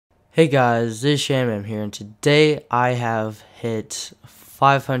Hey guys, this is Shambam here, and today I have hit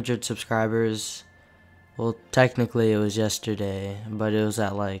 500 subscribers. Well, technically it was yesterday, but it was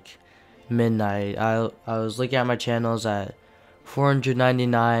at like midnight. I was looking at my channels at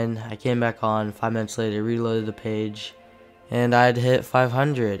 499. I came back on 5 minutes later, reloaded the page, and I'd hit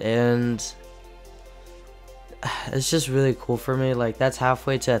 500, and it's just really cool for me. Like, that's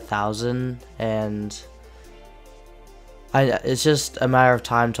halfway to 1,000, and it's just a matter of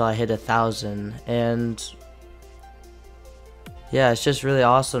time till I hit 1,000, and yeah, it's just really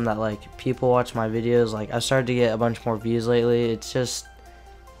awesome that like people watch my videos. Like, I've started to get a bunch more views lately.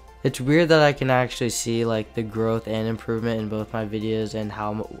 It's weird that I can actually see like the growth and improvement in both my videos and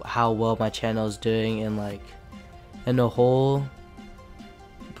how well my channel is doing in a whole.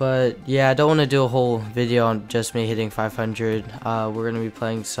 But yeah, I don't want to do a whole video on just me hitting 500. We're gonna be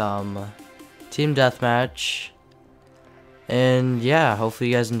playing some team deathmatch. And yeah, hopefully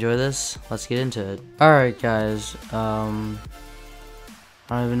you guys enjoy this. Let's get into it. Alright guys, I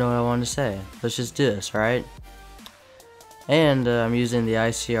don't even know what I wanted to say. Let's just do this, alright? And I'm using the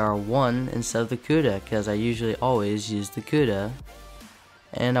ICR-1 instead of the CUDA, because I usually always use the CUDA.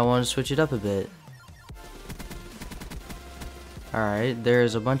 And I want to switch it up a bit. Alright,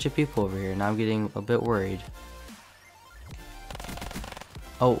 there's a bunch of people over here, and I'm getting a bit worried.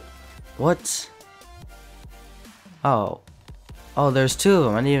 Oh, what? Oh, there's two of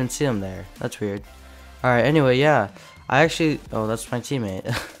them. I didn't even see them there. That's weird. Alright, anyway, yeah. Oh, that's my teammate.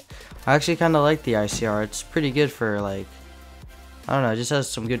 I actually kind of like the ICR. It's pretty good for, like, I don't know, it just has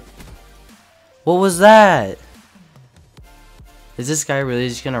some good... What was that? Is this guy really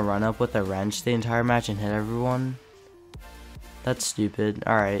just gonna run up with a wrench the entire match and hit everyone? That's stupid.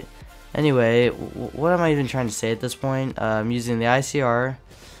 Alright. Anyway, what am I even trying to say at this point? I'm using the ICR,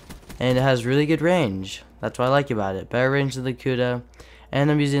 and it has really good range. That's what I like about it. Better range than the CUDA.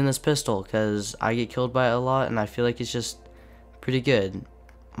 And I'm using this pistol because I get killed by it a lot, and I feel like it's just pretty good.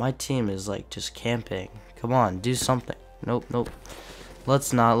 My team is like just camping. Come on, do something. Nope.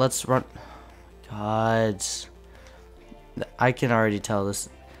 Let's not. Let's run. God. I can already tell this.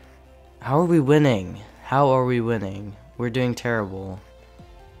 How are we winning? How are we winning? We're doing terrible.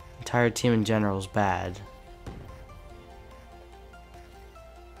 Entire team in general is bad.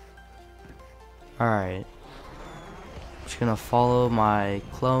 Alright. Just gonna follow my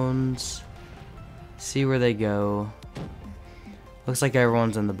clones. See where they go. Looks like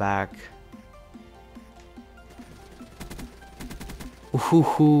everyone's in the back.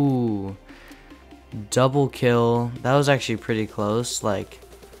 Ooh, double kill. That was actually pretty close. Like,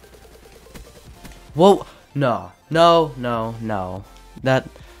 whoa, no.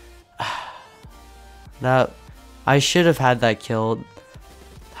 That I should have had that killed.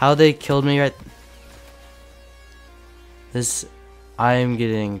 How they killed me right. I am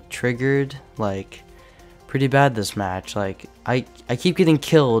getting triggered like pretty bad this match. Like, I keep getting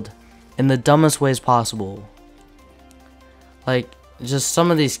killed in the dumbest ways possible. Like, just some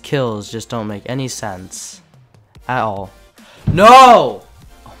of these kills just don't make any sense at all. No!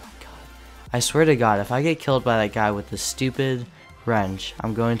 Oh my god. I swear to god, if I get killed by that guy with the stupid wrench,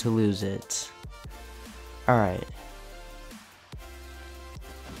 I'm going to lose it. Alright.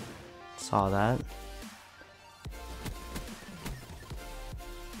 Saw that.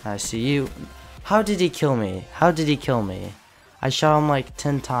 I see you. How did he kill me? How did he kill me? I shot him like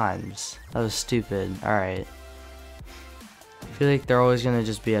 10 times. That was stupid. Alright. I feel like they're always gonna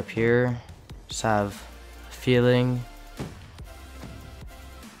just be up here. Just have a feeling.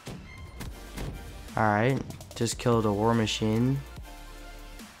 Alright. Just killed a war machine.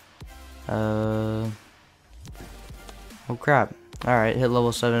 Oh crap. Alright, hit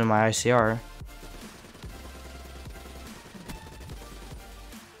level 7 in my ICR.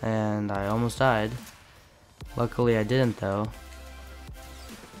 And I almost died. Luckily I didn't though.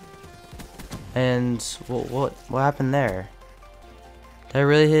 And what happened there? Did I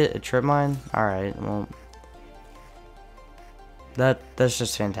really hit a trip mine? Alright, well, that's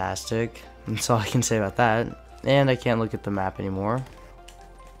just fantastic. That's all I can say about that. And I can't look at the map anymore.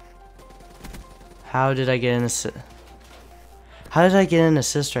 How did I get an assist? How did I get an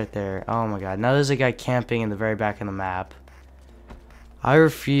assist right there? Oh my god, now there's a guy camping in the very back of the map. I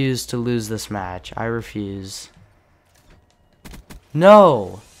refuse to lose this match. I refuse.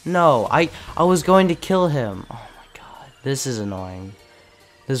 No! I was going to kill him. Oh my god. This is annoying.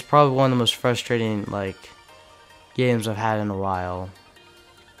 This is probably one of the most frustrating, like, games I've had in a while.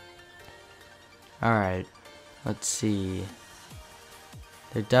 Alright. Let's see.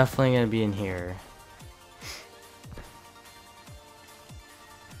 They're definitely going to be in here.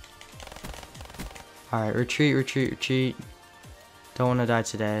 Alright, retreat. Don't want to die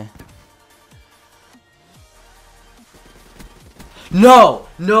today. No!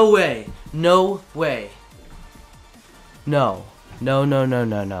 No way! No way! No. No, no, no,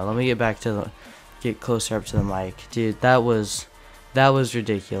 no, no. Let me get back to the... Get closer up to the mic. Dude, that was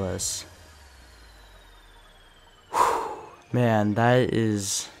ridiculous. Whew. Man,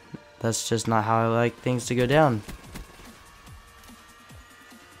 that's just not how I like things to go down.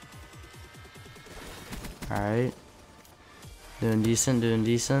 Alright. Doing decent, doing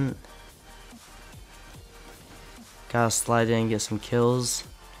decent. Gotta slide in and get some kills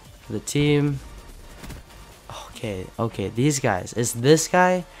for the team. Okay, okay, these guys. It's this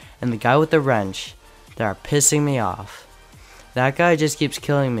guy and the guy with the wrench that are pissing me off. That guy just keeps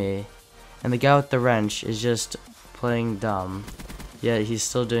killing me, and the guy with the wrench is just playing dumb. Yet he's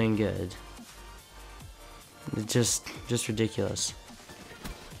still doing good. It's just ridiculous.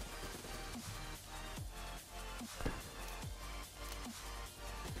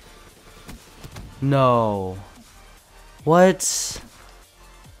 No. What?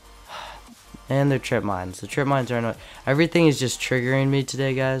 And they're trip mines. The trip mines are not. Everything is just triggering me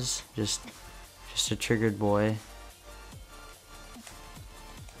today, guys. Just a triggered boy.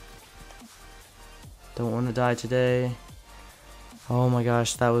 Don't want to die today. Oh my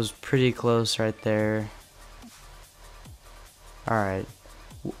gosh, that was pretty close right there. Alright.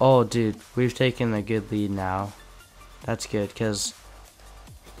 Oh, dude, we've taken a good lead now. That's good, because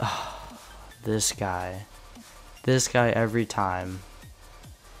this guy every time.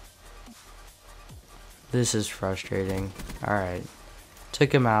 This is frustrating. Alright.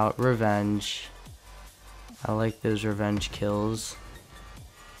 Took him out. Revenge. I like those revenge kills.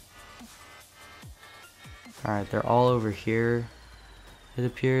 Alright, they're all over here, it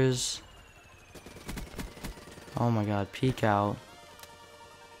appears. Oh my god, peek out.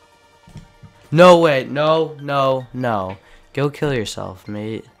 No way, no, no, no. Go kill yourself,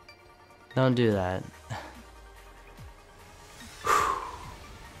 mate. Don't do that.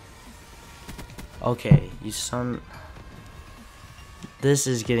 Okay, you son. This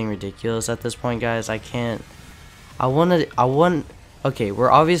is getting ridiculous at this point, guys. I can't. Okay, we're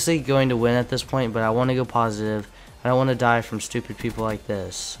obviously going to win at this point, but I want to go positive. I don't want to die from stupid people like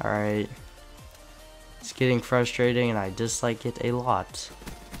this, alright? It's getting frustrating, and I dislike it a lot.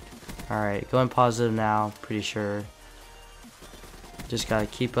 Alright, going positive now, pretty sure. Just gotta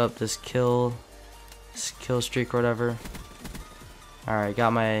keep up this kill streak or whatever. Alright,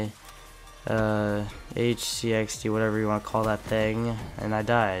 got my HCXD, whatever you want to call that thing, and I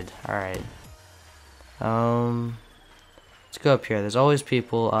died. Alright. Let's go up here. There's always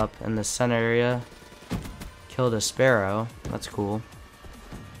people up in the center area. Killed a sparrow. That's cool.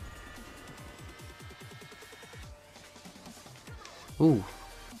 Ooh.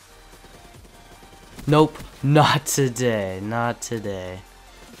 Nope. Not today. Not today.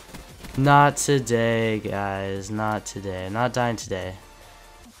 Not today, guys. Not today. Not dying today.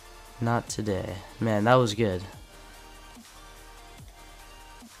 Not today. Man, that was good.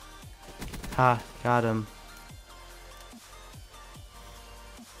 Ha, got him.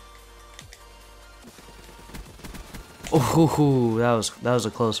 Ooh, that was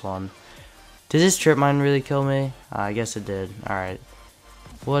a close one. Did this trip mine really kill me? I guess it did. Alright.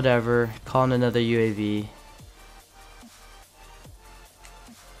 Whatever. Calling another UAV.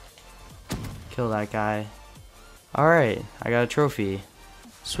 Kill that guy. Alright, I got a trophy.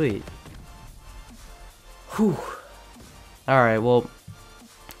 Sweet. Whew. Alright, well,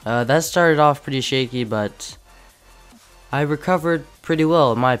 that started off pretty shaky, but I recovered pretty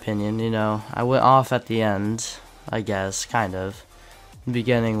well, in my opinion. You know, I went off at the end, I guess, kind of. The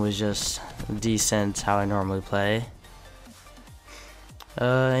beginning was just decent, how I normally play.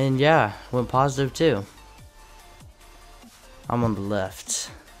 And yeah, went positive too. I'm on the left.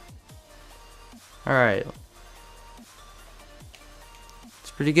 Alright.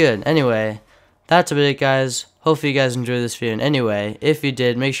 It's pretty good. Anyway, that's about it, guys. Hopefully you guys enjoyed this video. And anyway, if you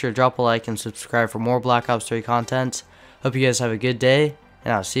did, make sure to drop a like and subscribe for more Black Ops 3 content. Hope you guys have a good day,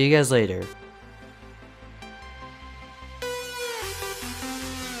 and I'll see you guys later.